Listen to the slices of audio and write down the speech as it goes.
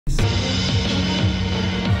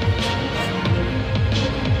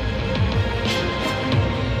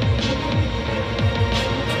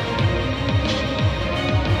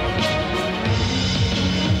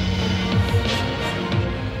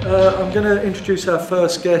I'm going to introduce our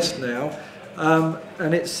first guest now,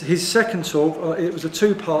 and it's his second talk. It was a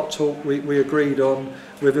two-part talk we agreed on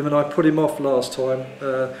with him, and I put him off last time,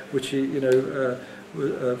 which he,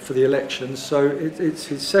 for the elections. So it's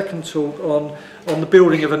his second talk on the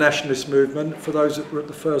building of a nationalist movement. For those that were at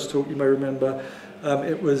the first talk, you may remember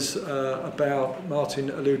it was about, Martin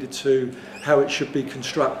alluded to how it should be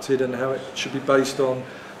constructed and how it should be based on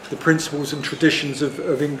the principles and traditions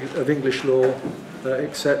of English law,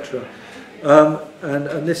 etc.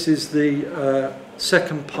 And this is the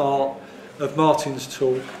second part of Martin's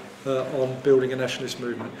talk on building a nationalist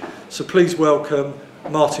movement. So please welcome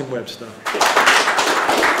Martin Webster.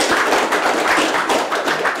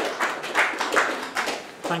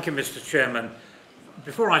 Thank you, Mr. Chairman.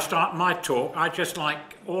 Before I start my talk, I'd just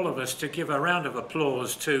like all of us to give a round of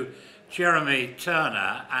applause to Jeremy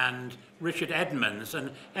Turner and Richard Edmonds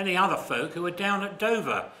and any other folk who were down at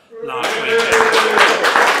Dover last weekend.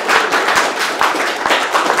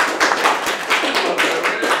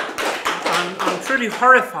 I'm truly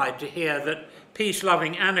horrified to hear that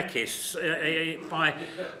peace-loving anarchists, by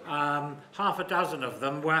half a dozen of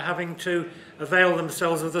them, were having to avail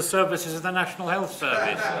themselves of the services of the National Health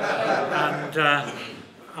Service. And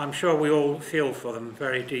I'm sure we all feel for them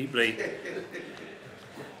very deeply.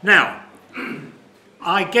 Now,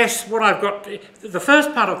 I guess what I've got, the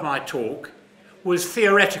first part of my talk was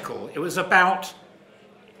theoretical. It was about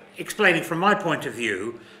explaining from my point of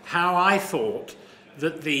view how I thought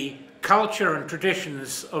that the culture and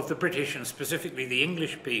traditions of the British, and specifically the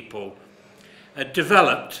English people,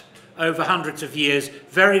 developed over hundreds of years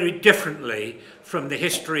very differently from the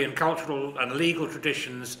history and cultural and legal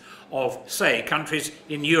traditions of, say, countries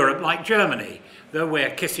in Europe like Germany. Though we're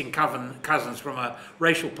kissing cousins from a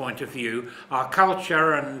racial point of view, our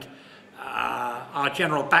culture and our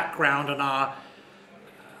general background and our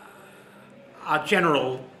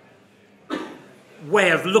general way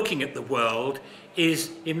of looking at the world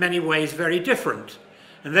is in many ways very different.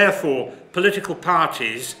 And therefore, political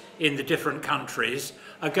parties in the different countries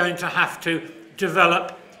are going to have to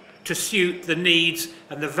develop to suit the needs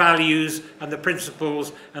and the values and the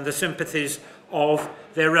principles and the sympathies of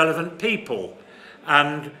their relevant people.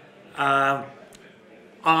 And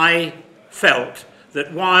I felt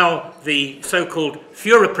that while the so-called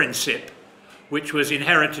Führerprinzip, which was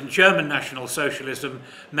inherent in German National Socialism,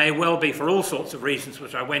 may well be, for all sorts of reasons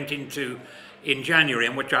which I went into in January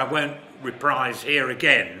and which I won't reprise here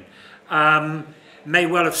again, may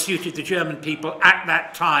well have suited the German people at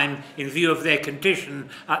that time in view of their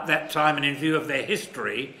condition at that time and in view of their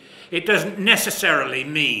history. It doesn't necessarily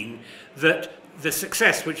mean that the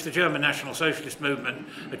success which the German National Socialist movement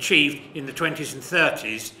achieved in the 20s and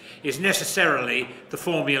 30s is necessarily the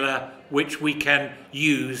formula which we can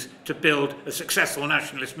use to build a successful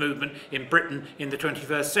nationalist movement in Britain in the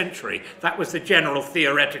 21st century. That was the general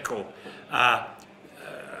theoretical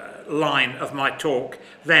line of my talk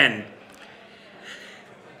then.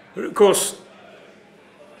 Of course,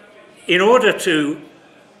 in order to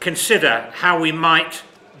consider how we might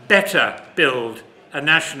better build a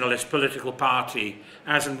nationalist political party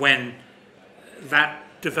as and when that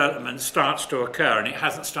development starts to occur, and it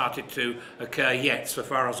hasn't started to occur yet so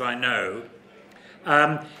far as I know,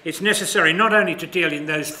 it's necessary not only to deal in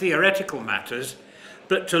those theoretical matters,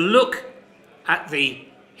 but to look at the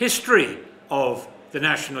history of the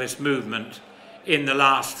nationalist movement in the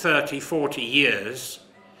last 30, 40 years,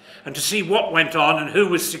 and to see what went on and who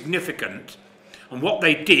was significant, and what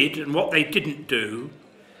they did and what they didn't do,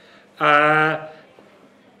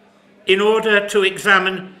 in order to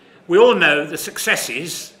examine, we all know the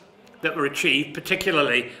successes that were achieved,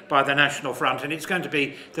 particularly by the National Front, and it's going to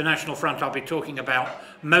be the National Front I'll be talking about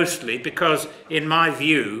mostly because, in my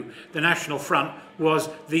view, the National Front was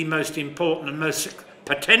the most important and most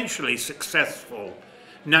potentially successful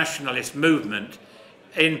nationalist movement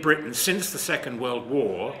in Britain since the Second World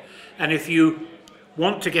War. And if you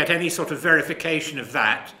want to get any sort of verification of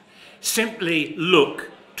that, simply look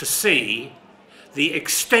to see the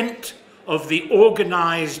extent of the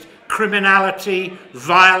organised criminality,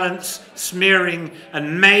 violence, smearing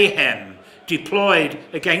and mayhem deployed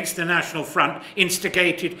against the National Front,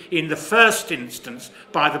 instigated in the first instance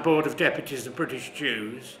by the Board of Deputies of British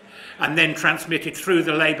Jews, and then transmitted through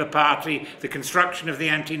the Labour Party, the construction of the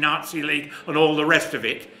Anti-Nazi League and all the rest of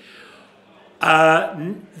it.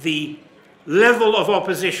 The level of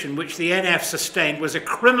opposition which the NF sustained was a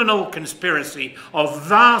criminal conspiracy of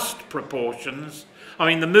vast proportions. I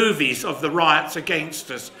mean, the movies of the riots against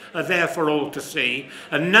us are there for all to see,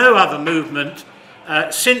 and no other movement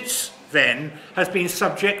since then has been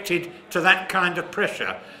subjected to that kind of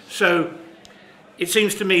pressure. So it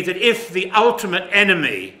seems to me that if the ultimate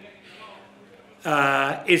enemy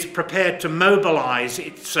is prepared to mobilise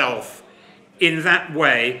itself in that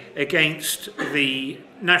way against the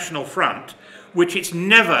National Front, which it's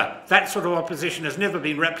never, that sort of opposition has never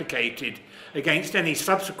been replicated against any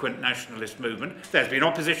subsequent nationalist movement. There's been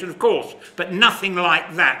opposition, of course, but nothing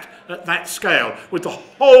like that at that scale, with the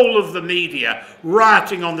whole of the media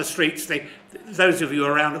rioting on the streets. Those of you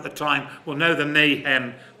around at the time will know the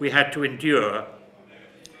mayhem we had to endure.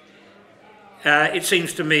 It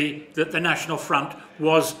seems to me that the National Front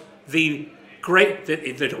was the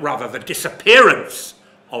disappearance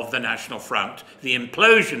of the National Front, the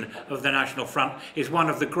implosion of the National Front, is one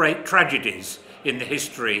of the great tragedies in the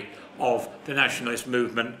history of the nationalist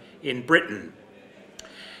movement in Britain.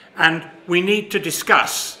 And we need to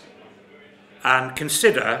discuss and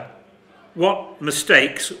consider what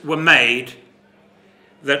mistakes were made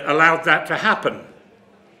that allowed that to happen.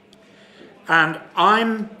 And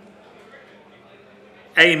I'm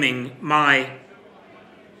aiming my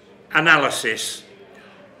analysis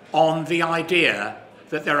on the idea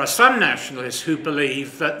that there are some nationalists who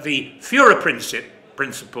believe that the Führer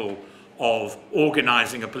principle of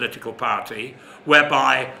organising a political party,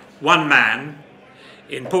 whereby one man,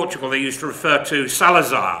 in Portugal they used to refer to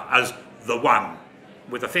Salazar as the one,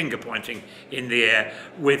 with a finger pointing in the air,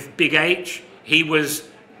 with big H, he was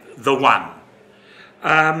the one.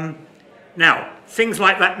 Now, things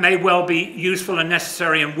like that may well be useful and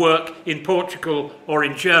necessary and work in Portugal or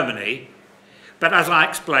in Germany, but as I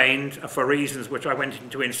explained, for reasons which I went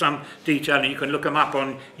into in some detail, and you can look them up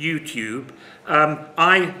on YouTube,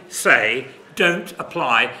 I say don't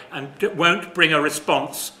apply and won't bring a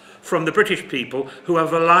response from the British people, who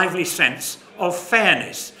have a lively sense of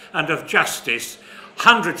fairness and of justice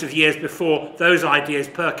hundreds of years before those ideas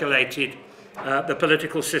percolated the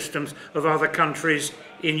political systems of other countries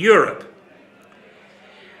in Europe.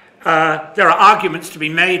 There are arguments to be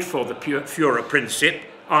made for the Führer principle,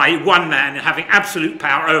 i.e. one man having absolute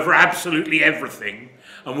power over absolutely everything,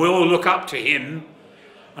 and we all look up to him.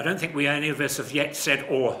 I don't think any of us have yet said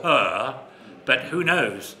or her, but who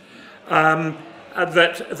knows,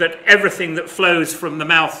 that everything that flows from the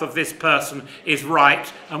mouth of this person is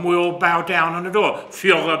right, and we all bow down and adore.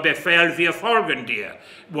 Führer Befehl, wir folgen dir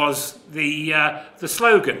was the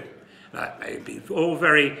slogan. That may be all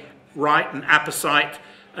very right and apposite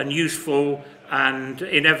and useful and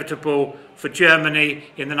inevitable for Germany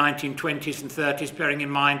in the 1920s and 30s, bearing in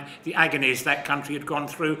mind the agonies that country had gone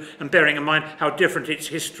through and bearing in mind how different its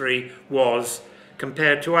history was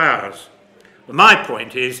compared to ours. Well, my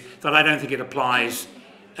point is that I don't think it applies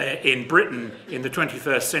in Britain in the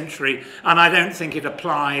 21st century, and I don't think it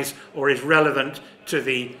applies or is relevant to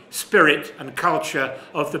the spirit and culture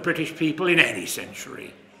of the British people in any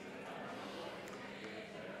century.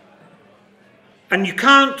 And you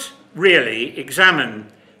can't really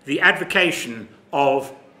examine the advocation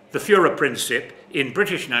of the Führer principle in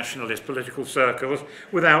British nationalist political circles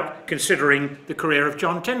without considering the career of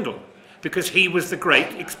John Tyndall, because he was the great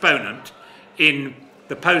exponent in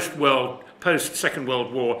the post-Second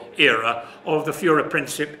World War era of the Führer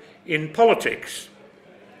principle in politics.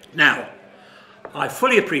 Now, I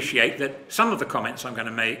fully appreciate that some of the comments I'm going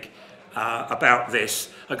to make about this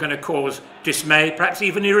are going to cause dismay, perhaps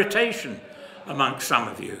even irritation amongst some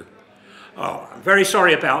of you. Oh, I'm very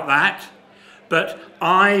sorry about that, but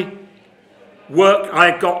I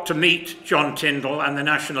got to meet John Tyndall and the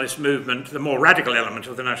nationalist movement, the more radical element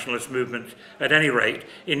of the nationalist movement at any rate,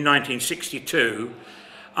 in 1962,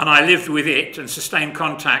 and I lived with it and sustained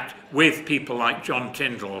contact with people like John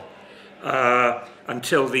Tyndall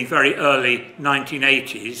until the very early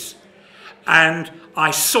 1980s, and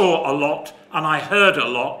I saw a lot, and I heard a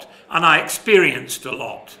lot, and I experienced a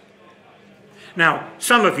lot. Now,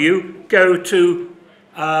 some of you go to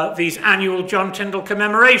these annual John Tyndall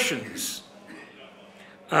commemorations.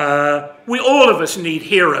 All of us need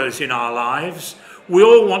heroes in our lives. We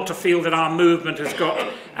all want to feel that our movement has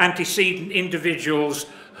got antecedent individuals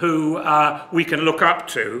who we can look up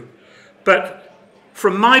to. But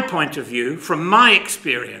from my point of view, from my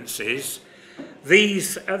experiences,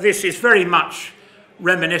 this is very much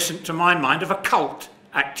reminiscent to my mind of a cult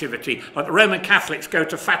activity. Like the Roman Catholics go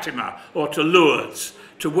to Fatima or to Lourdes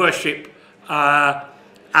to worship Our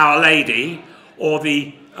Lady, or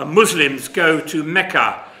the Muslims go to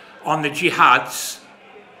Mecca on the jihads,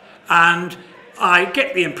 and I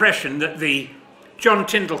get the impression that the John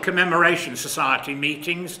Tyndall Commemoration Society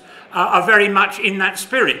meetings are very much in that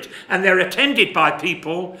spirit, and they're attended by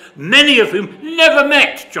people, many of whom never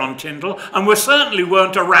met John Tyndall and certainly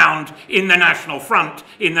weren't around in the National Front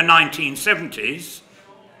in the 1970s,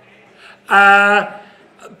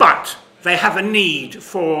 but they have a need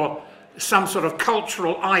for some sort of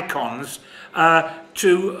cultural icons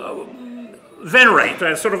to venerate,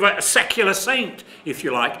 sort of a secular saint, if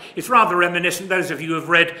you like. It's rather reminiscent, those of you who have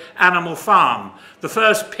read Animal Farm, the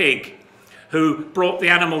first pig who brought the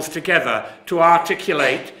animals together to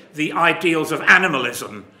articulate the ideals of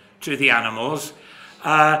animalism to the animals.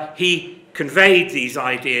 He conveyed these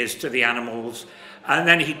ideas to the animals, and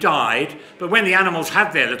then he died. But when the animals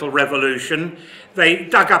had their little revolution, they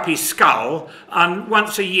dug up his skull, and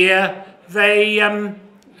once a year they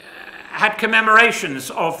had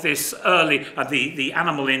commemorations of this early, the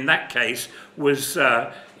animal in that case was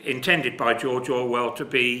intended by George Orwell to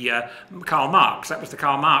be Karl Marx. That was the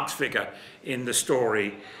Karl Marx figure in the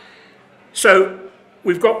story. So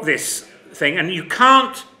we've got this thing, and you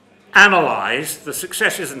can't analyse the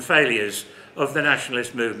successes and failures of the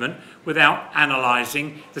nationalist movement without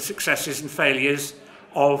analysing the successes and failures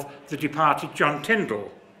of the departed John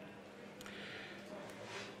Tyndall.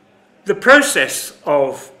 The process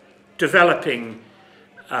of developing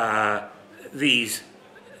this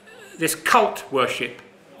cult worship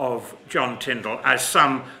of John Tyndall, as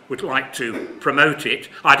some would like to promote it.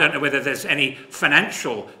 I don't know whether there's any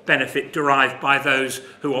financial benefit derived by those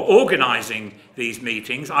who are organising these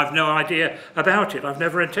meetings. I've no idea about it. I've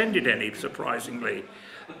never attended any, surprisingly.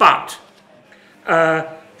 But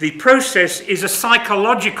the process is a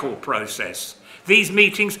psychological process. These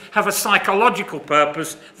meetings have a psychological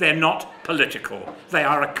purpose. They're not political. They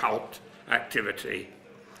are a cult activity.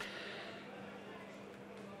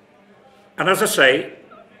 And as I say,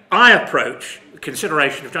 I approach the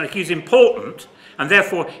consideration of John. He's important, and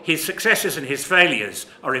therefore his successes and his failures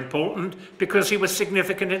are important because he was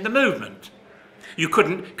significant in the movement. You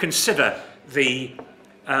couldn't consider the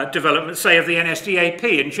development, say, of the NSDAP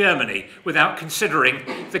in Germany without considering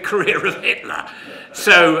the career of Hitler.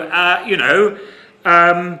 So,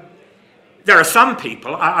 there are some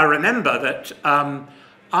people, I remember that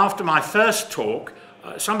after my first talk,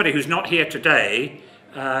 somebody who's not here today,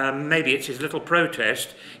 maybe it's his little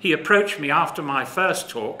protest, he approached me after my first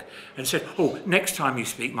talk and said, "Oh, next time you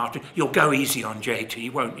speak, Martin, you'll go easy on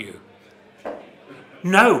JT, won't you?"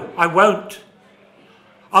 No, I won't.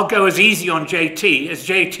 I'll go as easy on JT as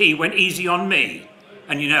JT went easy on me.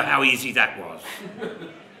 And you know how easy that was.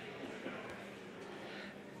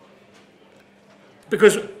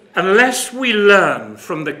 Because unless we learn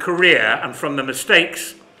from the career and from the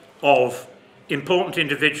mistakes of important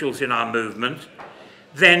individuals in our movement,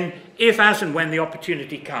 then if, as and when the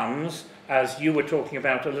opportunity comes, as you were talking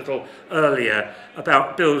about a little earlier,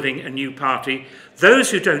 about building a new party, those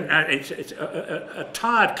who don't, it's a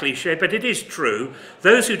tired cliche, but it is true,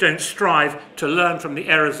 those who don't strive to learn from the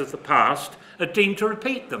errors of the past are deemed to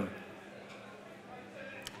repeat them.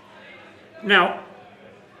 Now,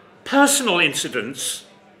 personal incidents,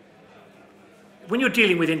 when you're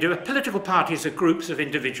dealing with political parties are groups of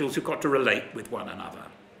individuals who've got to relate with one another.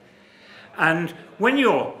 And when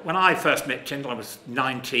I first met Tyndall, I was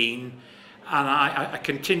 19, and I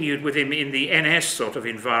continued with him in the NS sort of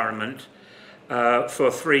environment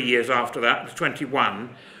for 3 years after that, I was 21.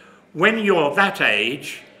 When you're that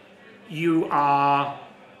age, you are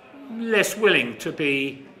less willing to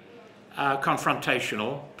be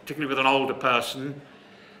confrontational, particularly with an older person.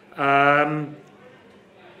 And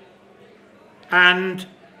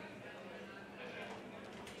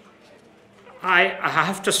I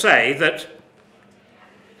have to say that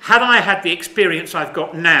had I had the experience I've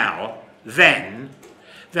got now, then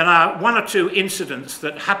one or two incidents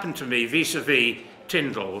that happened to me vis-a-vis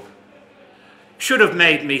Tyndall should have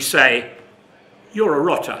made me say, "You're a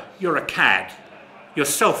rotter, you're a cad, you're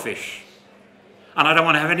selfish, and I don't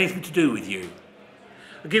want to have anything to do with you."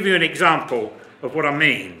 I'll give you an example of what I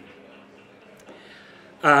mean.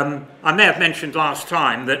 I may have mentioned last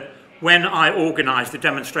time that when I organised the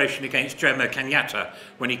demonstration against Jomo Kenyatta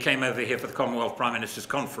when he came over here for the Commonwealth Prime Minister's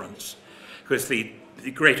Conference, because the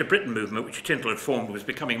Greater Britain movement, which Tyndall had formed, was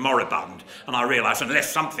becoming moribund, and I realised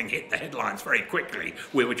unless something hit the headlines very quickly,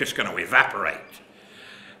 we were just going to evaporate.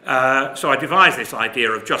 So I devised this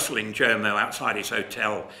idea of jostling Jomo outside his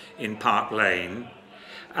hotel in Park Lane,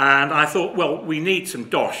 and I thought, well, we need some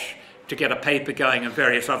dosh to get a paper going and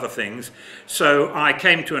various other things, so I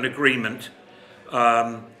came to an agreement,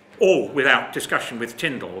 all without discussion with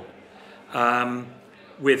Tyndall,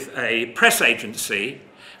 with a press agency,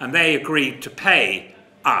 and they agreed to pay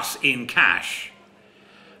us in cash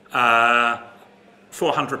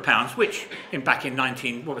 £400, which back in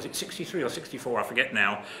 63 or 64, I forget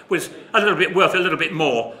now, was worth a little bit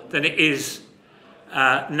more than it is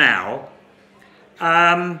now.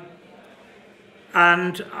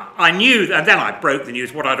 And I knew, and then I broke the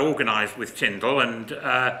news what I'd organised with Tyndall, and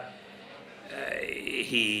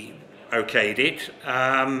he okayed it.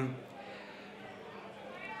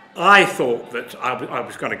 I thought that I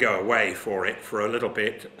was going to go away for it for a little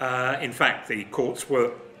bit. In fact, the courts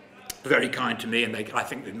were very kind to me, and I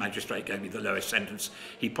think the magistrate gave me the lowest sentence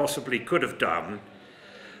he possibly could have done.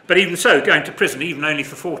 But even so, going to prison, even only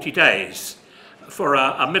for 40 days, for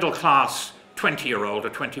a middle-class 20-year-old or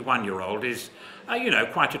 21-year-old is, you know,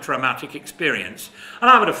 quite a traumatic experience. And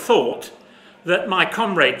I would have thought that my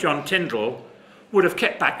comrade John Tyndall would have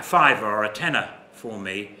kept back a fiver or a tenner for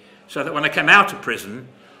me, so that when I came out of prison,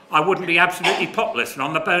 I wouldn't be absolutely potless and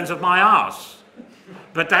on the bones of my arse.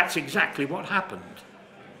 But that's exactly what happened.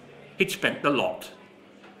 He'd spent the lot.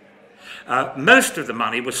 Most of the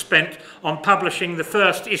money was spent on publishing the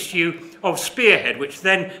first issue of Spearhead, which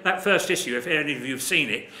then, that first issue, if any of you have seen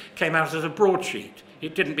it, came out as a broadsheet.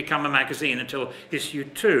 It didn't become a magazine until issue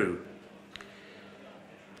 2.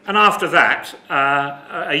 And after that,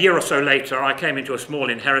 a year or so later, I came into a small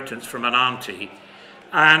inheritance from an auntie,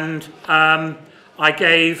 and I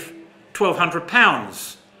gave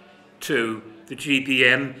 £1,200 to the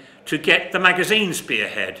GBM to get the magazine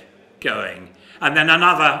Spearhead going. And then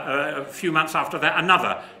another, a few months after that,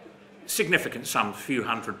 another significant sum, a few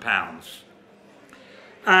 £100s.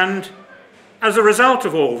 And as a result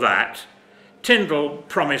of all that, Tyndall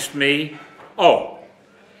promised me, oh,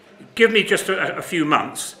 give me just a few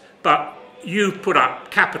months, but you put up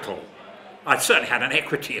capital. I certainly had an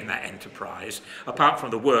equity in that enterprise, apart from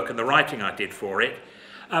the work and the writing I did for it.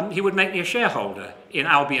 He would make me a shareholder in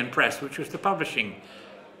Albion Press, which was the publishing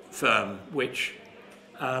firm which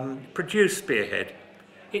produced Spearhead.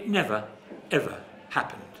 It never, ever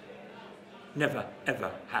happened. Never,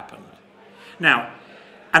 ever happened. Now,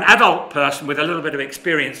 an adult person with a little bit of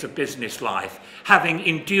experience of business life, having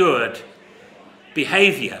endured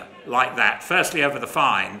behaviour like that, firstly over the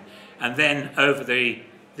fine and then over the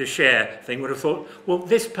share thing, would have thought, well,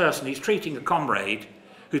 this person, he's treating a comrade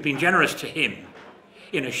who's been generous to him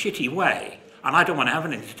in a shitty way, and I don't want to have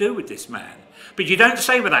anything to do with this man. But you don't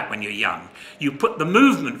say that when you're young. You put the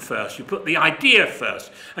movement first, you put the idea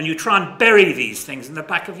first, and you try and bury these things in the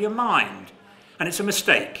back of your mind. And it's a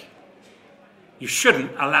mistake. You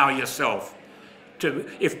shouldn't allow yourself to,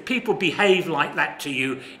 if people behave like that to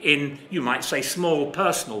you in, you might say, small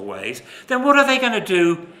personal ways, then what are they going to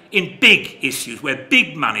do in big issues where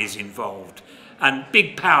big money's involved and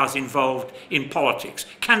big power's involved in politics?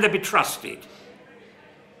 Can they be trusted?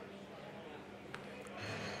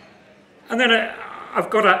 And then I've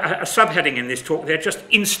got a subheading in this talk. They're just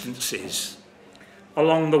instances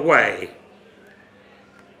along the way.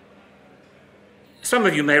 Some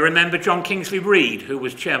of you may remember John Kingsley Reid, who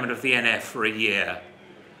was chairman of the NF for a year.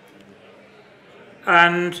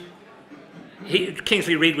 And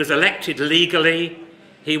Kingsley Reid was elected legally.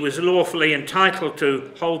 He was lawfully entitled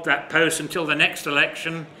to hold that post until the next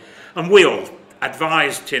election. And we all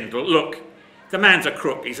advised Tyndall, look, the man's a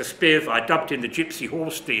crook, he's a spiv. I dubbed him the gypsy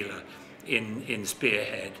horse dealer in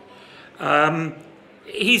Spearhead.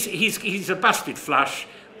 He's a busted flush.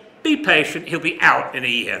 Be patient, he'll be out in a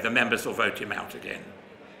year. The members will vote him out again.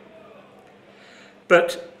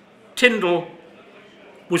 But Tyndall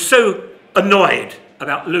was so annoyed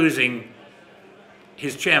about losing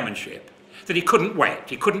his chairmanship that he couldn't wait,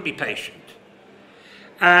 he couldn't be patient.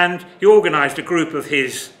 And he organised a group of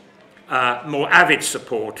his more avid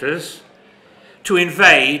supporters to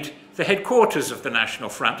invade the headquarters of the National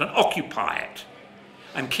Front and occupy it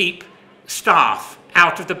and keep staff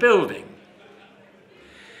out of the building.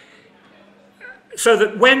 So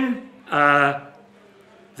that when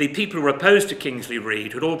the people who were opposed to Kingsley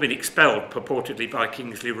Reid, who'd all been expelled purportedly by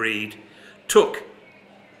Kingsley Reid, took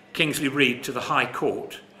Kingsley Reid to the High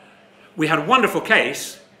Court, we had a wonderful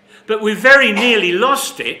case, but we very nearly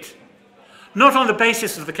lost it, not on the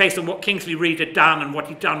basis of the case of what Kingsley Reid had done and what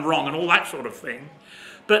he'd done wrong and all that sort of thing,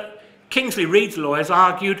 but Kingsley Reid's lawyers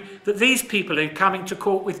argued that these people are coming to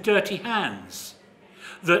court with dirty hands,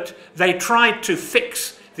 that they tried to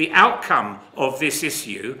fix the outcome of this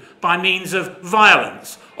issue by means of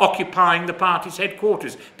violence, occupying the party's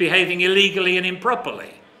headquarters, behaving illegally and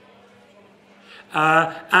improperly.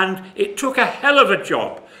 And it took a hell of a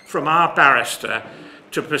job from our barrister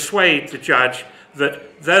to persuade the judge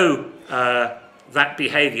that though that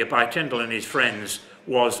behaviour by Tyndall and his friends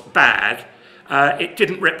was bad, it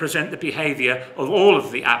didn't represent the behaviour of all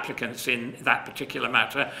of the applicants in that particular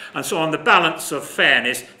matter. And so on the balance of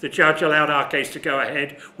fairness, the judge allowed our case to go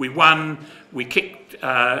ahead. We won, we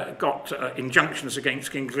got injunctions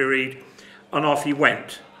against Kingsley Reid, and off he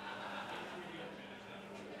went.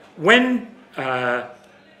 When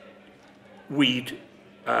we'd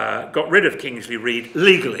got rid of Kingsley Reid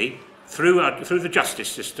legally through the justice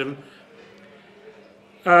system,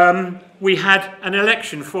 we had an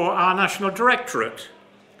election for our national directorate.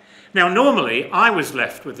 Now, normally I was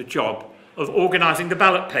left with the job of organising the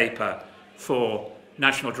ballot paper for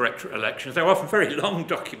national directorate elections. They were often very long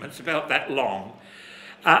documents, about that long.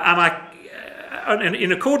 And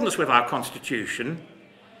in accordance with our constitution,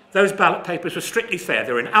 those ballot papers were strictly fair.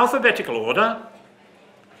 They were in alphabetical order,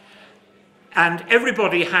 and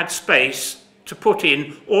everybody had space to put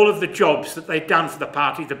in all of the jobs that they'd done for the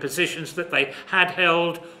party, the positions that they had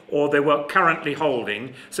held or they were currently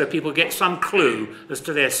holding, so people get some clue as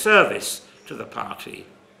to their service to the party.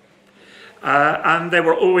 And they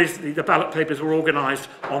were always, the ballot papers were organised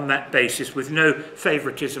on that basis with no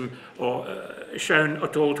favouritism or shown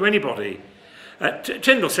at all to anybody.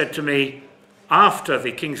 Tyndall said to me, after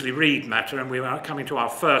the Kingsley Reid matter, and we were coming to our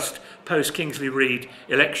first post-Kingsley Reid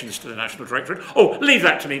elections to the National Directorate, "Oh, leave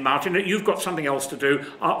that to me, Martin, you've got something else to do,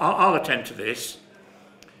 I'll attend to this."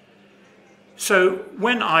 So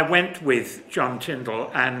when I went with John Tyndall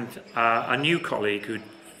and a new colleague who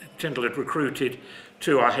Tyndall had recruited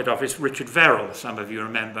to our head office, Richard Verrill, some of you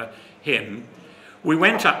remember him, we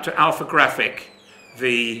went up to Alpha Graphic,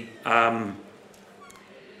 the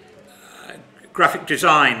graphic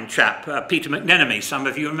design chap, Peter McNenemy. Some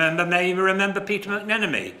of you may remember Peter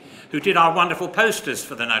McNenemy, who did our wonderful posters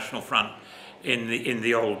for the National Front in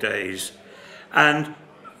the old days. And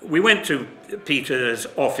we went to Peter's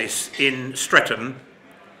office in Streatham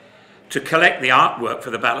to collect the artwork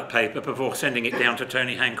for the ballot paper before sending it down to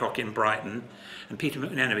Tony Hancock in Brighton. And Peter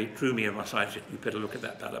McNenemy drew me aside and said, "You better look at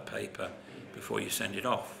that ballot paper before you send it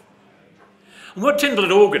off." And what Tyndall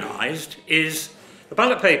had organised is the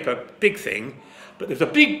ballot paper, big thing, but there's a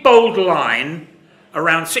big bold line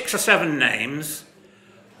around 6 or 7 names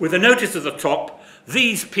with a notice at the top,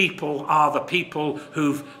 "These people are the people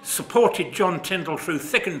who've supported John Tyndall through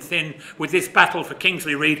thick and thin with this battle for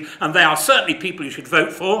Kingsley Reid, and they are certainly people you should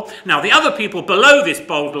vote for." Now, the other people below this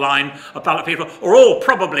bold line of ballot people are all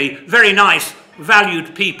probably very nice,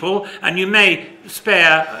 valued people, and you may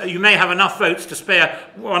have enough votes to spare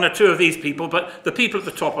 1 or 2 of these people, but the people at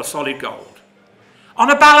the top are solid gold. On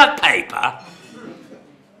a ballot paper.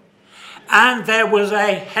 And there was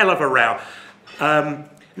a hell of a row.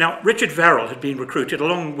 Now, Richard Verrill had been recruited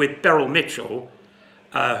along with Beryl Mitchell,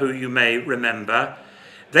 who you may remember.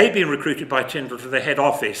 They'd been recruited by Tyndall to the head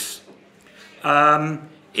office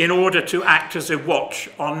in order to act as a watch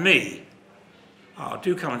on me. Oh,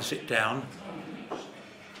 do come and sit down.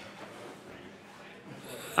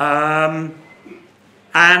 And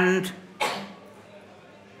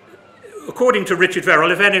according to Richard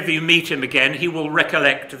Verrill, if any of you meet him again, he will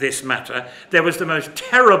recollect this matter. There was the most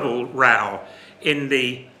terrible row in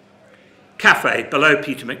the cafe below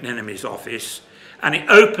Peter McNenemy's office, and it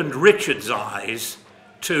opened Richard's eyes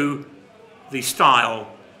to the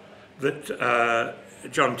style that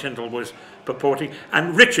John Tyndall was purporting.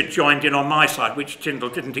 And Richard joined in on my side, which Tyndall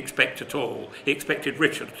didn't expect at all. He expected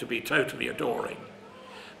Richard to be totally adoring.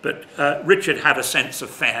 But Richard had a sense of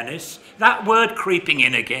fairness. That word creeping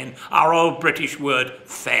in again, our old British word,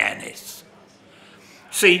 fairness.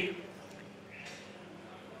 See,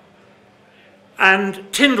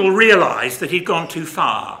 and Tyndall realised that he'd gone too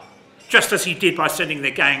far, just as he did by sending the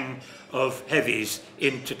gang of heavies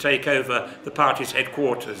in to take over the party's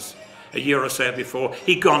headquarters a year or so before.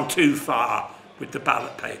 He'd gone too far with the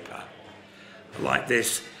ballot paper like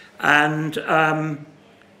this. And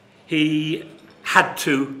he had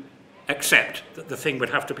to accept that the thing would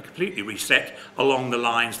have to be completely reset along the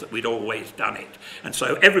lines that we'd always done it. And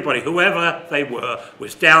so everybody, whoever they were,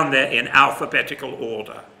 was down there in alphabetical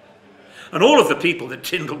order. And all of the people that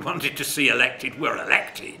Tyndall wanted to see elected were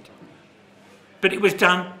elected. But it was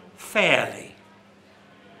done fairly.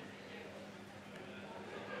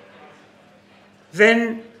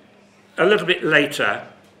 Then, a little bit later,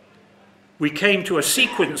 we came to a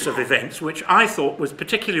sequence of events which I thought was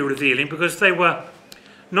particularly revealing because they were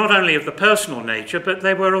not only of the personal nature, but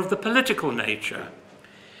they were of the political nature.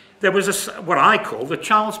 There was what I call the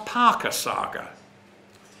Charles Parker saga.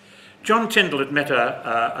 John Tyndall had met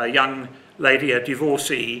a young lady, a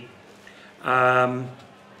divorcee. Do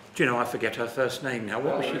you know, I forget her first name now.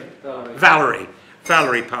 What was she?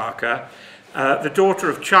 Valerie Parker, the daughter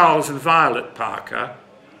of Charles and Violet Parker.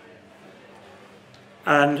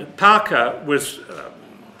 And Parker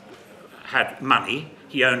had money.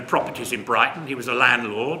 He owned properties in Brighton. He was a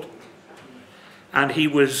landlord. And he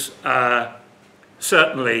was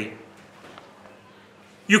certainly,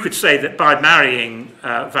 you could say that by marrying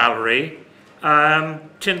Valerie,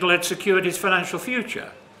 Tyndall had secured his financial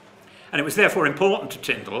future. And it was therefore important to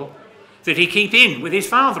Tyndall that he keep in with his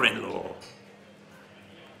father-in-law.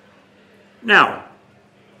 Now,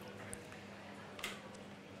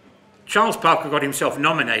 Charles Parker got himself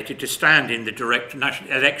nominated to stand in the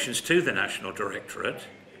elections to the National Directorate.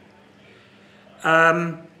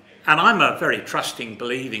 And I'm a very trusting,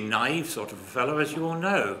 believing, naive sort of a fellow, as you all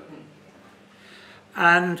know.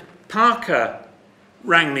 And Parker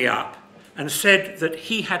rang me up and said that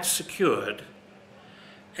he had secured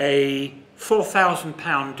a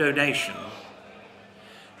 £4,000 donation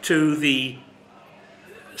to the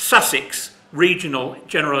Sussex Regional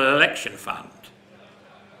General Election Fund.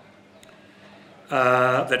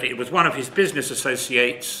 That it was one of his business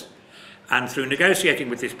associates, and through negotiating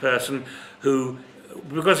with this person who,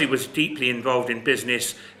 because he was deeply involved in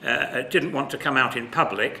business, didn't want to come out in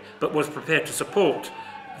public, but was prepared to support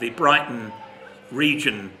the Brighton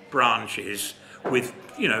region branches with,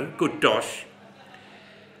 you know, good dosh.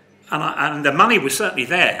 And the money was certainly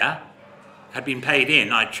there, had been paid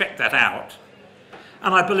in. I checked that out,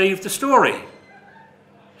 and I believed the story.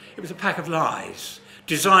 It was a pack of lies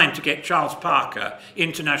designed to get Charles Parker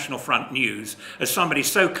into National Front News as somebody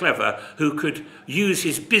so clever who could use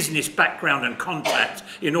his business background and contacts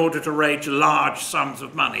in order to raise large sums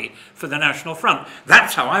of money for the National Front.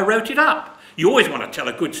 That's how I wrote it up. You always want to tell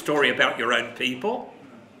a good story about your own people.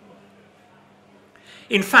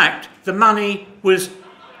 In fact, the money was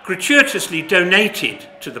gratuitously donated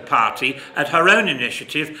to the party at her own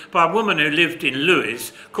initiative by a woman who lived in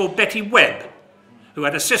Lewes called Betty Webb, who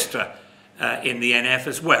had a sister in the NF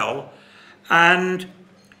as well. And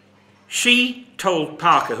she told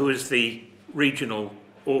Parker, who was the regional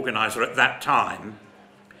organiser at that time,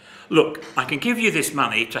 look, I can give you this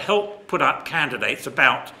money to help put up candidates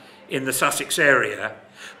about in the Sussex area,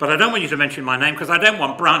 but I don't want you to mention my name because I don't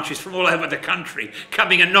want branches from all over the country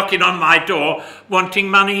coming and knocking on my door wanting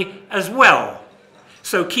money as well.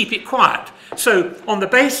 So keep it quiet. So on the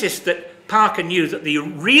basis that Parker knew that the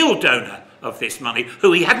real donor of this money,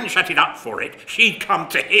 who he hadn't shut it up for it, she'd come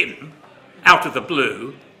to him out of the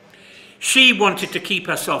blue, she wanted to keep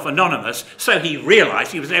herself anonymous, so he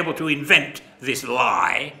realised he was able to invent this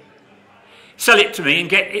lie, sell it to me and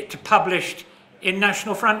get it published in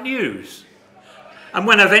National Front News. And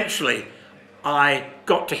when eventually I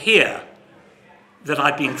got to hear that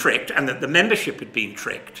I'd been tricked and that the membership had been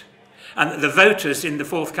tricked and that the voters in the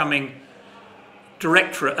forthcoming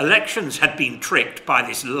directorate elections had been tricked by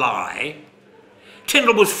this lie,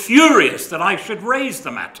 Tyndall was furious that I should raise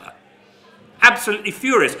the matter. Absolutely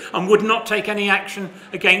furious, and would not take any action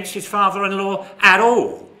against his father-in-law at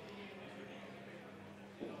all.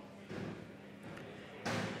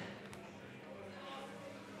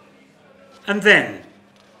 And then,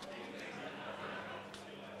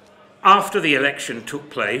 after the election took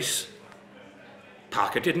place,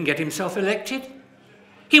 Parker didn't get himself elected.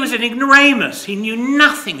 He was an ignoramus. He knew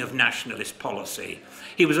nothing of nationalist policy.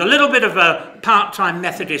 He was a little bit of a part-time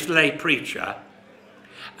Methodist lay preacher,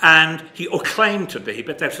 and he claimed to be,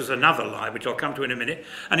 but this was another lie, which I'll come to in a minute,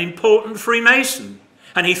 an important Freemason.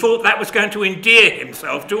 And he thought that was going to endear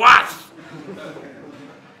himself to us.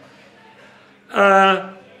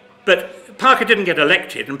 But Parker didn't get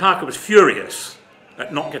elected, and Parker was furious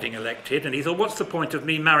at not getting elected, and he thought, what's the point of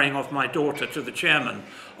me marrying off my daughter to the chairman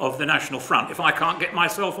of the National Front if I can't get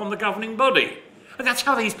myself on the governing body? And that's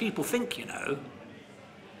how these people think, you know.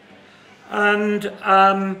 And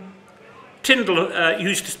Tyndall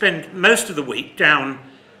used to spend most of the week down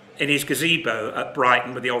in his gazebo at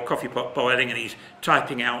Brighton with the old coffee pot boiling, and he's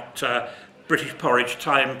typing out British Porridge,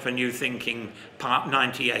 Time for New Thinking, Part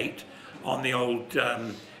 98 on the old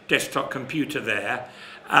desktop computer there.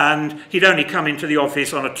 And he'd only come into the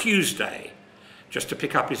office on a Tuesday just to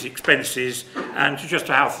pick up his expenses and to just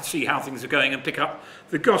to see how things are going and pick up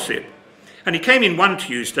the gossip. And he came in one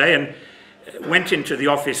Tuesday and went into the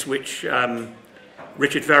office which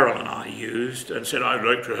Richard Verrill and I used and said, I'd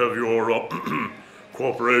like to have your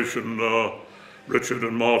cooperation, Richard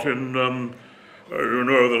and Martin. You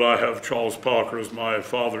know that I have Charles Parker as my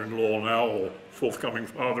father-in-law now, or forthcoming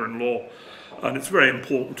father-in-law, and it's very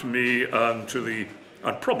important to me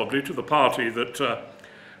and probably to the party that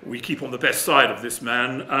we keep on the best side of this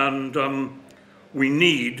man, and we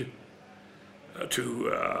need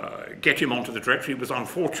to get him onto the directory. He was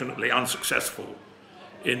unfortunately unsuccessful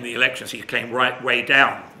in the elections. He came way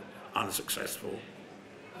down unsuccessful.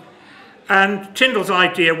 And Tyndall's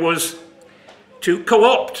idea was to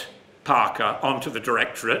co-opt Parker onto the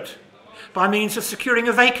directorate by means of securing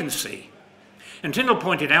a vacancy. And Tyndall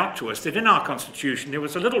pointed out to us that in our constitution there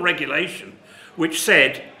was a little regulation which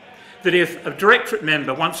said that if a directorate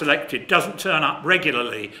member, once elected, doesn't turn up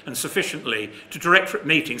regularly and sufficiently to directorate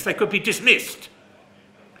meetings, they could be dismissed.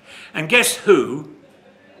 And guess who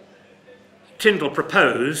Tyndall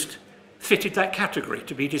proposed fitted that category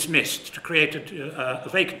to be dismissed, to create a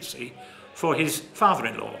vacancy for his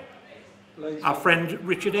father-in-law, our friend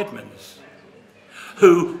Richard Edmonds,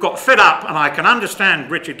 who got fed up, and I can understand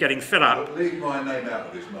Richard getting fed up. But leave my name out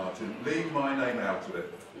of this, Martin. Leave my name out of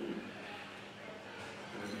it.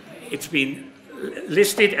 It's been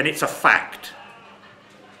listed and it's a fact.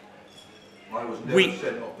 I was never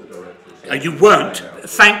sent off the directory. You weren't,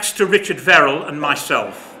 thanks to Richard Verrill and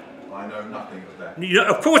myself. I know nothing of that.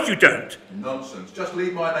 Of course you don't. Nonsense. Just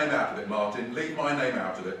leave my name out of it, Martin. Leave my name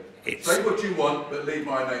out of it. Say what you want, but leave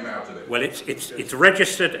my name out of it. Well, it's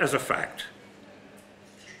registered as a fact.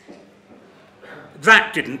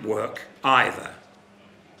 That didn't work either.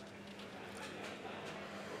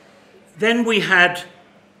 Then we had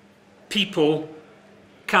people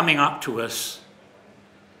coming up to us.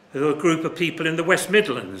 There were a group of people in the West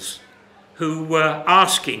Midlands who were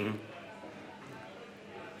asking,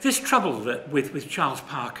 this trouble with Charles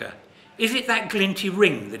Parker, is it that glinty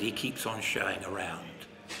ring that he keeps on showing around?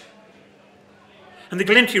 And the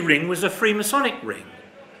glinty ring was a Freemasonic ring,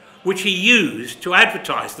 which he used to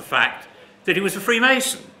advertise the fact that he was a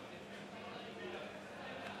Freemason.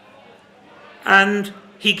 And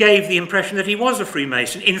he gave the impression that he was a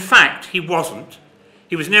Freemason. In fact, he wasn't.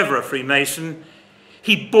 He was never a Freemason.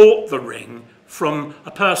 He bought the ring from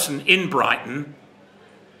a person in Brighton,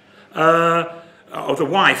 or the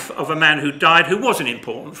wife of a man who died who was an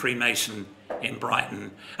important Freemason in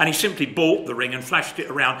Brighton. And he simply bought the ring and flashed it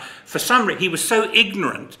around. For some reason, he was so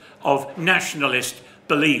ignorant of nationalist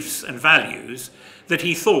beliefs and values that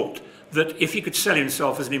he thought that if he could sell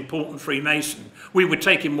himself as an important Freemason, we would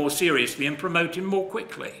take him more seriously and promote him more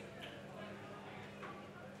quickly.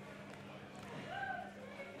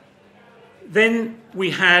 Then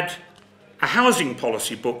we had a housing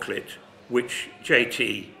policy booklet which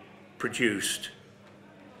JT produced.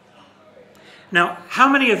 Now, how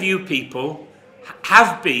many of you people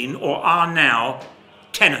have been or are now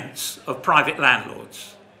tenants of private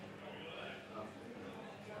landlords?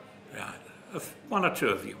 One or two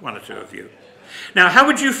of you. Now, how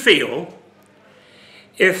would you feel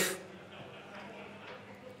if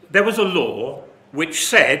there was a law which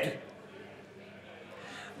said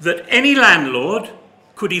that any landlord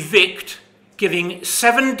could evict, giving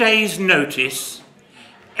 7 days' notice,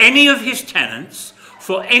 any of his tenants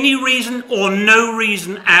for any reason or no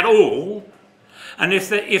reason at all, and if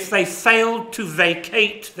they failed to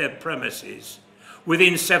vacate their premises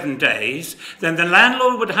within 7 days, then the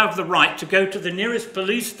landlord would have the right to go to the nearest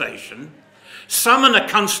police station, summon a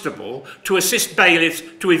constable to assist bailiffs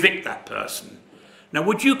to evict that person. Now,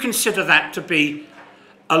 would you consider that to be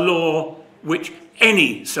a law which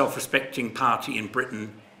any self-respecting party in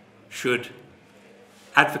Britain should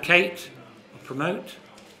advocate or promote?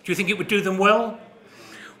 Do you think it would do them well?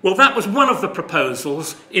 Well, that was one of the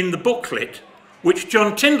proposals in the booklet which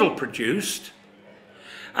John Tyndall produced.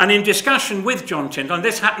 And in discussion with John Tyndall, and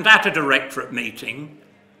this happened at a directorate meeting,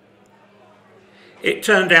 it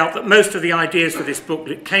turned out that most of the ideas for this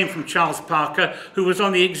booklet came from Charles Parker, who was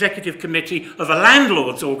on the executive committee of a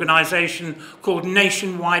landlords organisation called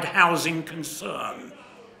Nationwide Housing Concern.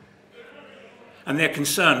 And their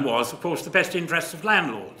concern was, of course, the best interests of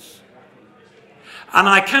landlords. And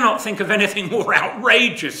I cannot think of anything more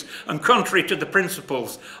outrageous and contrary to the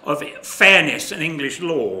principles of fairness in English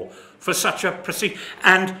law for such a procedure.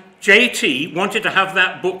 And JT wanted to have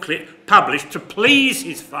that booklet published to please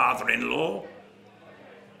his father-in-law,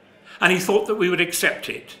 and he thought that we would accept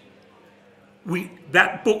it.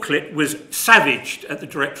 That booklet was savaged at the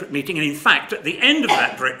directorate meeting, and in fact, at the end of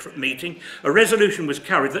that directorate meeting, a resolution was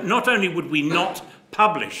carried that not only would we not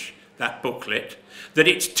publish that booklet, that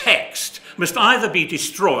its text must either be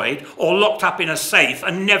destroyed or locked up in a safe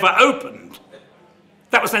and never opened.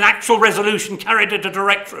 That was an actual resolution carried at a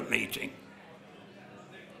directorate meeting.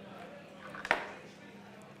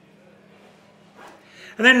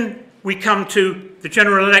 And then we come to the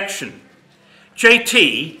general election.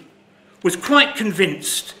 JT was quite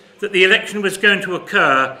convinced that the election was going to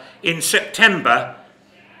occur in September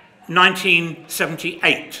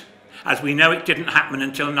 1978. As we know, it didn't happen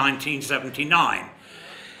until 1979.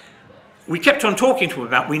 We kept on talking to him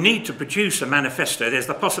about, we need to produce a manifesto. There's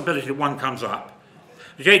the possibility that one comes up.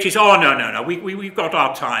 JT said, oh, no, we've got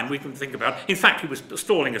our time, we can think about it. In fact, he was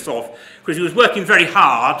stalling us off because he was working very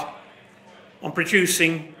hard on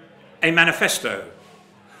producing a manifesto,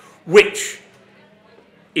 which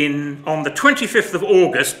on the 25th of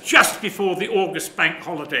August, just before the August bank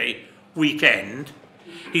holiday weekend,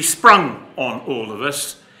 he sprung on all of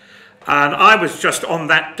us. And I was just on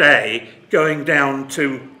that day going down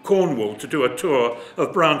to Cornwall to do a tour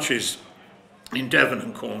of branches in Devon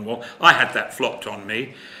and Cornwall. I had that flopped on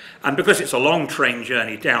me. And because it's a long train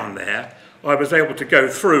journey down there, I was able to go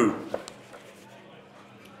through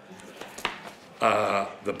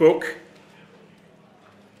the book,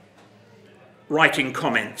 writing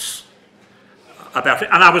comments about it,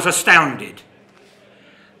 and I was astounded.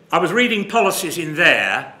 I was reading policies in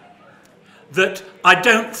there that I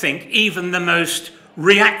don't think even the most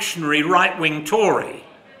reactionary right-wing Tory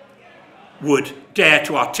would dare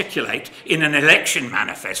to articulate in an election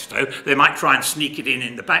manifesto. They might try and sneak it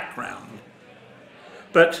in the background.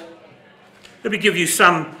 But let me give you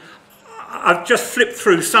some. I've just flipped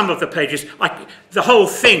through some of the pages. The whole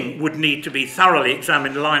thing would need to be thoroughly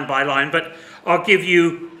examined line by line, but I'll give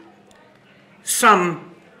you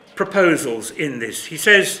some proposals in this. He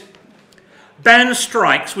says, ban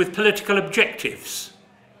strikes with political objectives.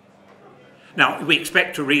 Now, we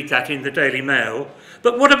expect to read that in the Daily Mail,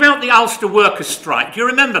 but what about the Ulster workers' strike? Do you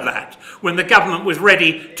remember that? When the government was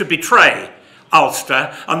ready to betray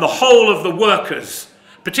Ulster and the whole of the workers,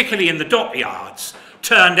 particularly in the dockyards,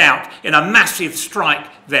 turned out in a massive strike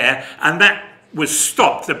there, and that was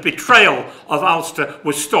stopped. The betrayal of Ulster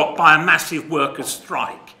was stopped by a massive workers'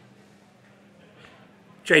 strike.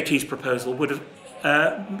 JT's proposal would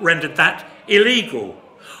have rendered that illegal.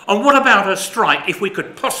 And what about a strike, if we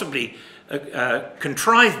could possibly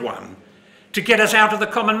contrive one, to get us out of the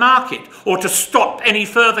common market or to stop any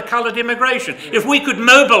further coloured immigration? If we could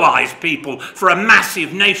mobilise people for a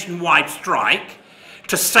massive nationwide strike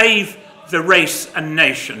to save the race and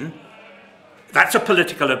nation, that's a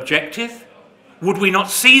political objective. Would we not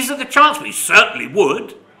seize the chance? We certainly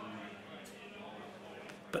would.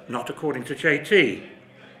 But not according to JT.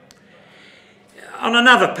 On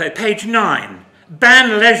another page, page 9,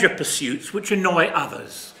 ban leisure pursuits which annoy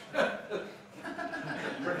others.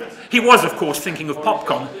 He was, of course, thinking of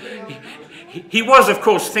popcorn. He was, of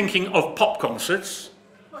course, thinking of pop concerts.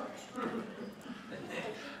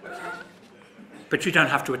 But you don't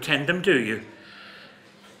have to attend them, do you?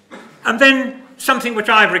 And then something which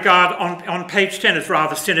I regard on page 10 as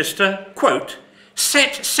rather sinister, quote,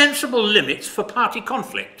 set sensible limits for party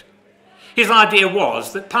conflict. His idea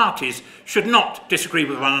was that parties should not disagree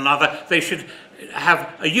with one another, they should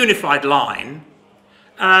have a unified line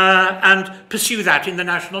and pursue that in the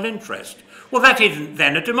national interest. Well, that isn't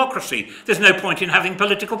then a democracy. There's no point in having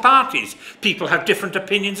political parties. People have different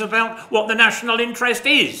opinions about what the national interest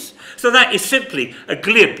is. So that is simply a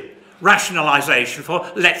glib rationalisation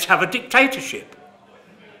for let's have a dictatorship.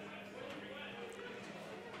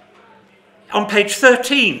 On page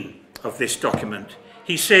 13 of this document,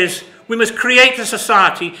 he says, we must create a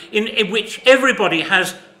society in which everybody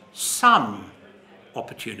has some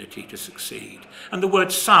opportunity to succeed. And the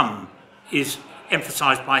word some is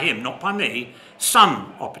emphasised by him, not by me,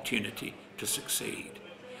 some opportunity to succeed.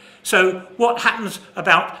 So what happens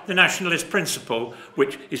about the nationalist principle,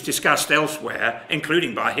 which is discussed elsewhere,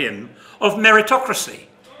 including by him, of meritocracy?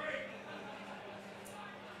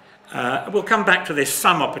 We'll come back to this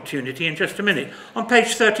some opportunity in just a minute. On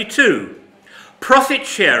page 32, profit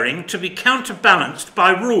sharing to be counterbalanced by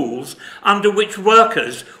rules under which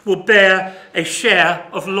workers will bear a share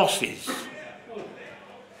of losses.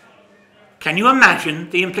 Can you imagine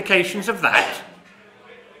the implications of that?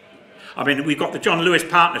 I mean, we've got the John Lewis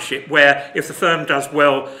partnership where if the firm does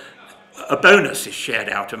well, a bonus is shared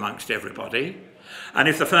out amongst everybody. And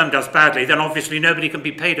if the firm does badly, then obviously nobody can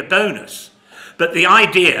be paid a bonus. But the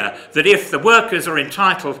idea that if the workers are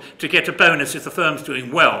entitled to get a bonus if the firm's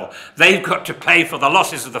doing well, they've got to pay for the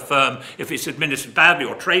losses of the firm if it's administered badly,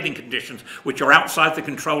 or trading conditions which are outside the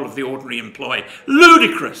control of the ordinary employee.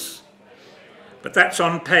 Ludicrous! But that's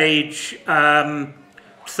on page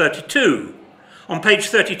 32. On page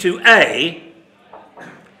 32A,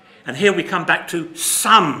 and here we come back to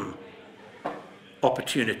some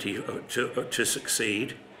opportunity to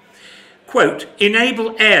succeed, quote,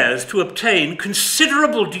 enable heirs to obtain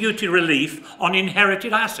considerable duty relief on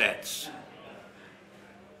inherited assets.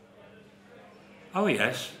 Oh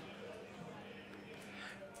yes.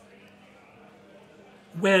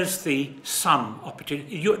 Where's the some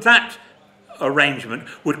opportunity? That arrangement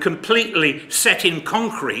would completely set in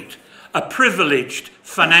concrete a privileged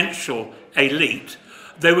financial elite.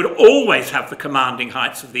 They would always have the commanding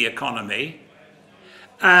heights of the economy,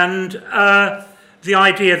 and the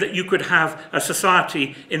idea that you could have a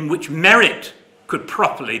society in which merit could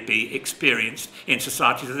properly be experienced in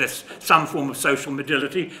societies of this, some form of social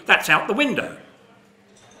mobility, that's out the window.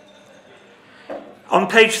 On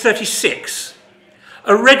page 36,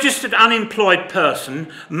 a registered unemployed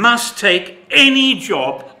person must take any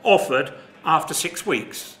job offered after 6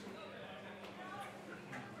 weeks.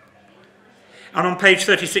 And on page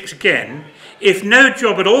 36 again, if no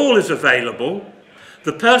job at all is available,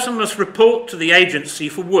 the person must report to the agency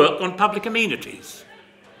for work on public amenities.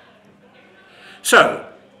 So,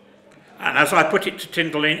 and as I put it to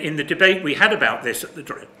Tyndall in the debate we had about this at the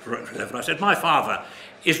director level, I said, my father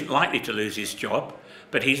isn't likely to lose his job,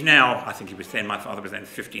 but he's now, I think he was then, my father was then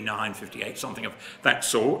 59, 58, something of that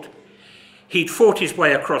sort. He'd fought his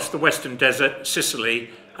way across the Western Desert, Sicily,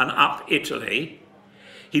 and up Italy.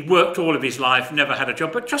 He'd worked all of his life, never had a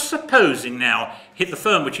job, but just supposing now, the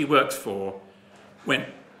firm which he works for went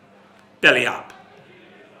belly up,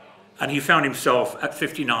 and he found himself at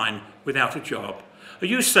 59 without a job. Are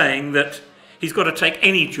you saying that he's got to take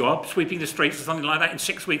any job, sweeping the streets or something like that, in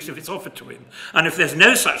 6 weeks if it's offered to him? And if there's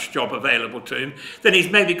no such job available to him, then he's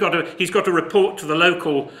got to report to the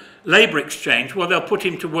local labour exchange. Well, they'll put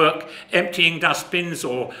him to work emptying dustbins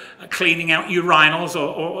or cleaning out urinals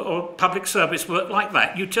or public service work like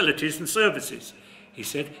that, utilities and services. He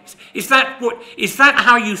said, is that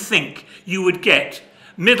how you think you would get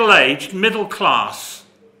middle-aged, middle-class,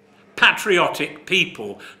 patriotic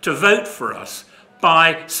people to vote for us,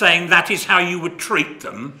 by saying that is how you would treat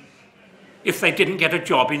them if they didn't get a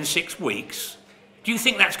job in 6 weeks? Do you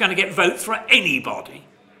think that's going to get votes for anybody?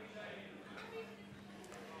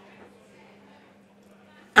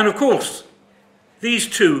 And of course, these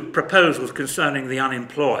two proposals concerning the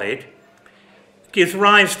unemployed gives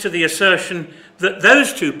rise to the assertion that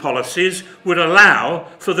those two policies would allow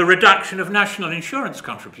for the reduction of national insurance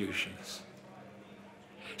contributions.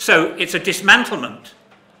 So it's a dismantlement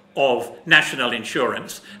of national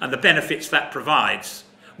insurance and the benefits that provides.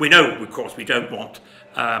 We know, of course, we don't want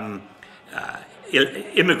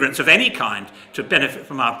immigrants of any kind to benefit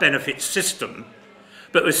from our benefits system,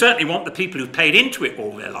 but we certainly want the people who've paid into it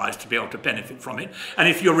all their lives to be able to benefit from it. And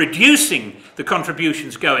if you're reducing the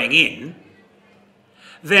contributions going in,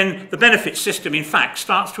 then the benefits system, in fact,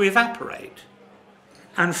 starts to evaporate.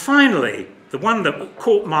 And finally, the one that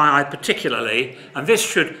caught my eye particularly, and this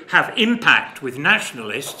should have impact with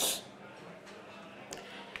nationalists,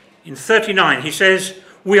 in 39 he says,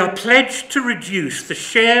 we are pledged to reduce the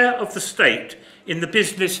share of the state in the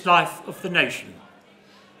business life of the nation.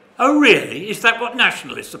 Oh really? Is that what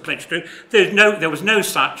nationalists are pledged to? There was no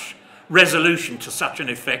such resolution to such an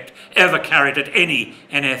effect ever carried at any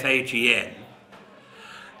NFAGN.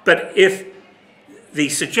 But if the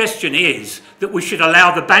suggestion is that we should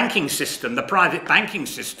allow the banking system, the private banking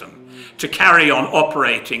system, to carry on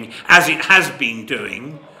operating as it has been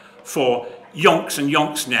doing for yonks and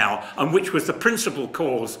yonks now, and which was the principal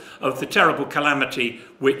cause of the terrible calamity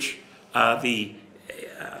which the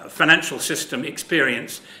financial system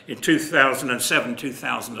experienced in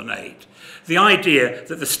 2007-2008. The idea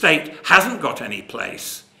that the state hasn't got any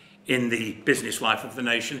place in the business life of the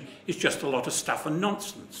nation is just a lot of stuff and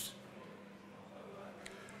nonsense.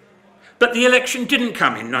 But the election didn't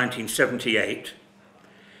come in 1978,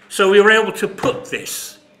 so we were able to put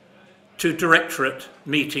this to directorate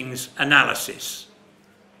meetings analysis,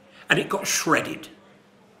 and it got shredded,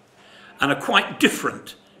 and a quite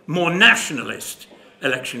different, more nationalist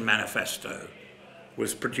election manifesto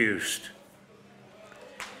was produced.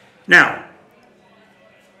 Now,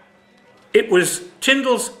 it was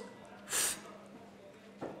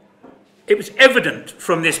evident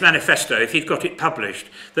from this manifesto, if he'd got it published,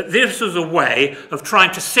 that this was a way of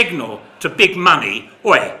trying to signal to big money,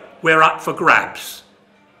 oi, we're up for grabs.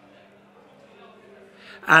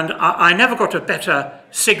 And I never got a better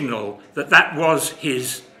signal that that was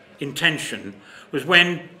his intention, was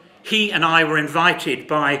when he and I were invited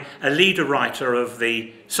by a leader writer of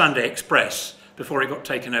the Sunday Express, before it got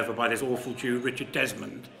taken over by this awful Jew, Richard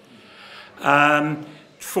Desmond,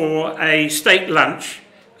 for a state lunch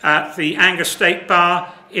at the Angus State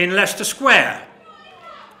Bar in Leicester Square.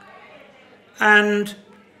 And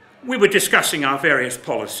we were discussing our various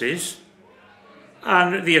policies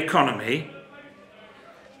and the economy,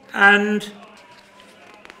 and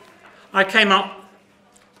I came up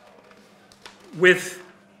with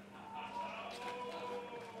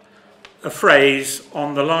a phrase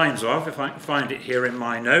on the lines of, if I can find it here in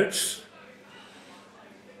my notes,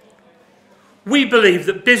 we believe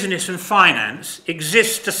that business and finance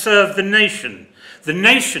exist to serve the nation. The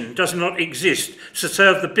nation does not exist to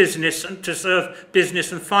serve the business and to serve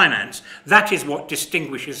business and finance. That is what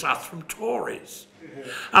distinguishes us from Tories.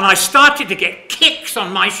 And I started to get kicks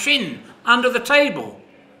on my shin under the table.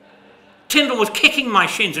 Tyndall was kicking my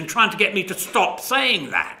shins and trying to get me to stop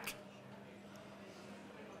saying that.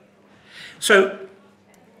 So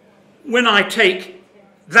when I take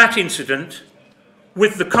that incident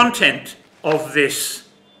with the content of this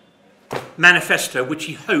manifesto which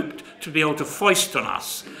he hoped to be able to foist on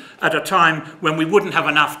us at a time when we wouldn't have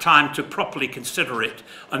enough time to properly consider it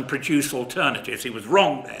and produce alternatives. He was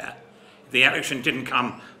wrong there. The election didn't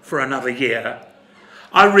come for another year.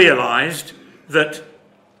 I realised that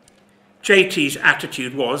JT's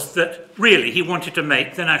attitude was that really he wanted to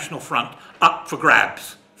make the National Front up for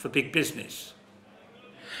grabs for big business.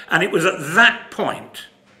 And it was at that point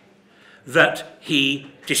that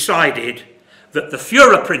he decided that the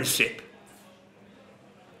Führerprinzip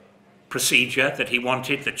procedure that he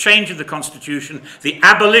wanted, the change of the constitution, the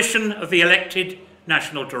abolition of the elected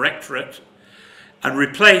National Directorate, and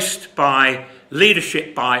replaced by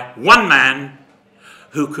leadership by one man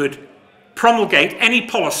who could promulgate any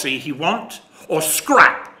policy he wanted or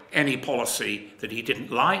scrap any policy that he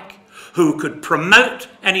didn't like, who could promote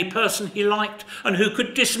any person he liked and who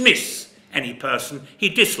could dismiss any person he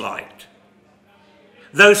disliked.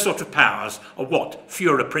 Those sort of powers are what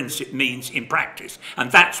Führerprinzip means in practice,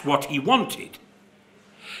 and that's what he wanted.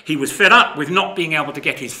 He was fed up with not being able to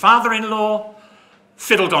get his father-in-law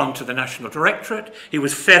fiddled on to the National Directorate. He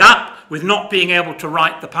was fed up with not being able to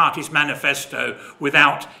write the party's manifesto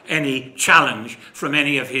without any challenge from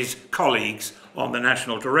any of his colleagues on the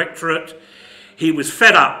National Directorate. He was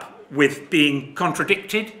fed up with being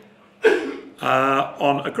contradicted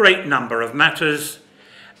on a great number of matters.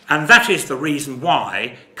 And that is the reason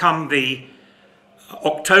why, come the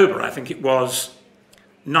October, I think it was,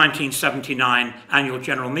 1979 annual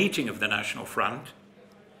general meeting of the National Front,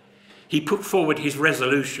 he put forward his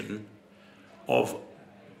resolution of,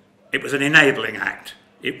 it was an enabling act.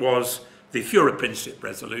 It was the Führerprinzip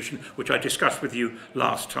resolution, which I discussed with you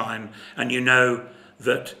last time, and you know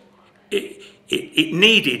that it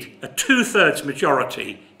needed a 2/3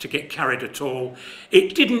 majority to get carried at all.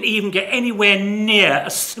 It didn't even get anywhere near a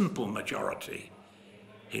simple majority,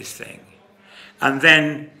 his thing. And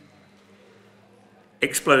then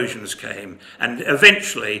explosions came, and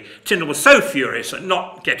eventually Tyndall was so furious at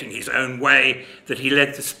not getting his own way that he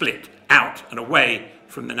led the split out and away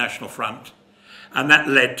from the National Front, and that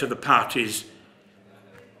led to the party's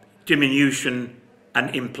diminution and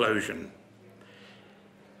implosion.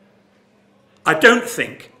 I don't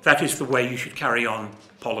think that is the way you should carry on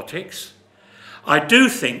politics. I do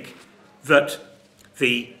think that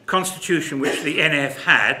the constitution which the NF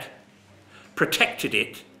had protected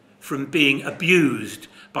it from being abused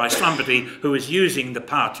by somebody who was using the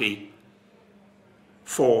party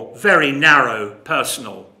for very narrow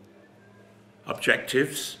personal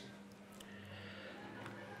objectives.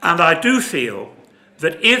 And I do feel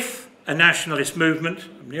that if a nationalist movement,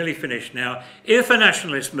 I'm nearly finished now, if a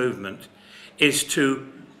nationalist movement is to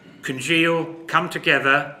congeal, come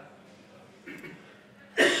together,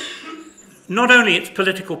 not only its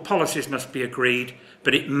political policies must be agreed,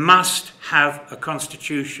 but it must have a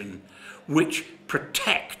constitution which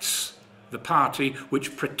protects the party,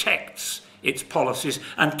 which protects its policies,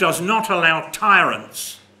 and does not allow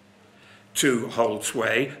tyrants to hold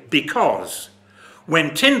sway, because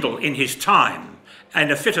when Tyndall, in his time,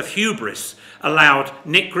 in a fit of hubris, allowed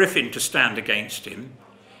Nick Griffin to stand against him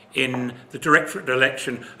in the directorate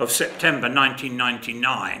election of September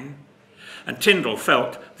 1999, and Tyndall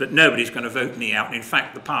felt that nobody's going to vote me out, and in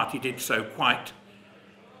fact the party did so quite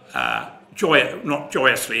not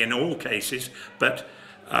joyously in all cases, but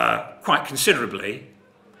quite considerably.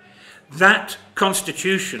 That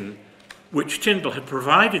constitution which Tyndall had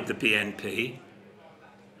provided the BNP,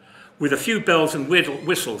 with a few bells and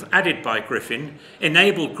whistles added by Griffin,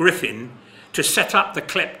 enabled Griffin to set up the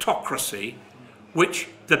kleptocracy which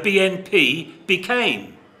the BNP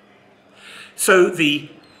became. So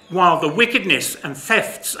while the wickedness and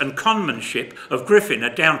thefts and conmanship of Griffin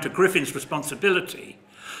are down to Griffin's responsibility,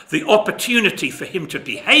 the opportunity for him to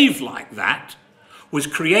behave like that was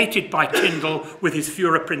created by Tyndall with his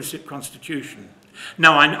Führerprinzip constitution.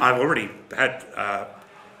 Now, I've already had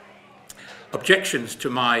objections to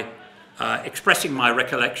my expressing my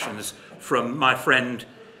recollections from my friend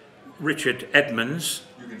Richard Edmonds.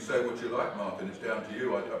 You can say what you like, Martin, it's down to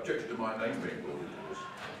you. I objected to my name being brought into this.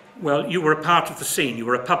 Well, you were a part of the scene. You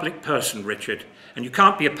were a public person, Richard, and you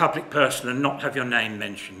can't be a public person and not have your name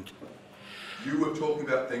mentioned. You were talking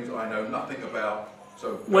about things I know nothing about.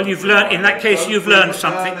 So well, you've learned. In that case, you've learned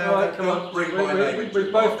something. Right, don't bring my name into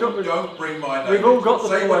it. Don't bring my name. We've all got the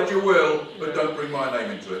Say point. what you will, but don't bring my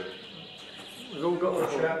name into it. We've all got the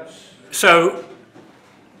point. So,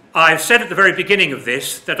 I've said at the very beginning of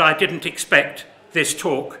this that I didn't expect this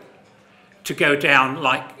talk to go down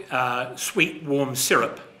like sweet, warm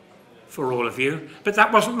syrup for all of you, but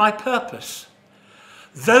that wasn't my purpose.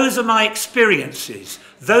 Those are my experiences.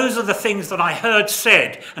 Those are the things that I heard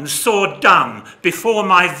said and saw done before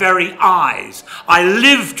my very eyes. I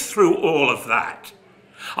lived through all of that.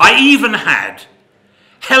 I even had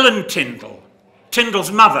Helen Tyndall,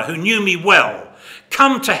 Tyndall's mother, who knew me well,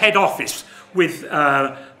 come to head office with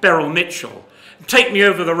Beryl Mitchell, take me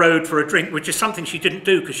over the road for a drink, which is something she didn't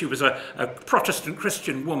do because she was a Protestant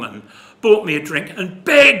Christian woman, bought me a drink and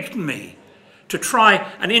begged me to try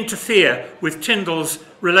and interfere with Tyndall's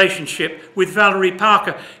relationship with Valerie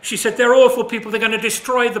Parker. She said, they're awful people, they're going to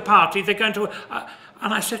destroy the party, they're going to...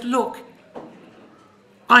 and I said, look,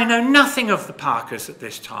 I know nothing of the Parkers at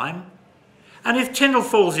this time, and if Tyndall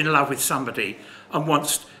falls in love with somebody and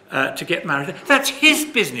wants to get married, that's his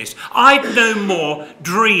business. I'd no more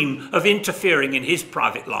dream of interfering in his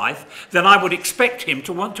private life than I would expect him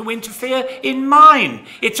to want to interfere in mine.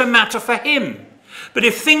 It's a matter for him. But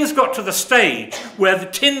if things got to the stage where the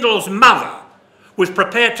Tyndall's mother was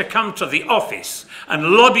prepared to come to the office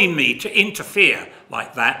and lobby me to interfere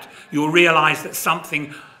like that, you'll realise that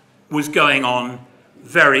something was going on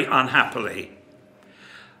very unhappily.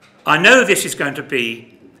 I know this is going to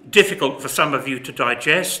be difficult for some of you to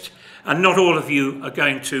digest, and not all of you are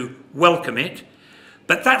going to welcome it,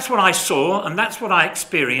 but that's what I saw and that's what I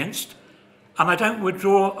experienced, and I don't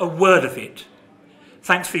withdraw a word of it.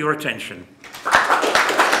 Thanks for your attention.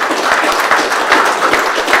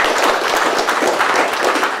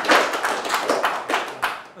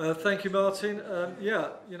 Thank you, Martin. Yeah,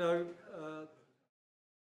 you know,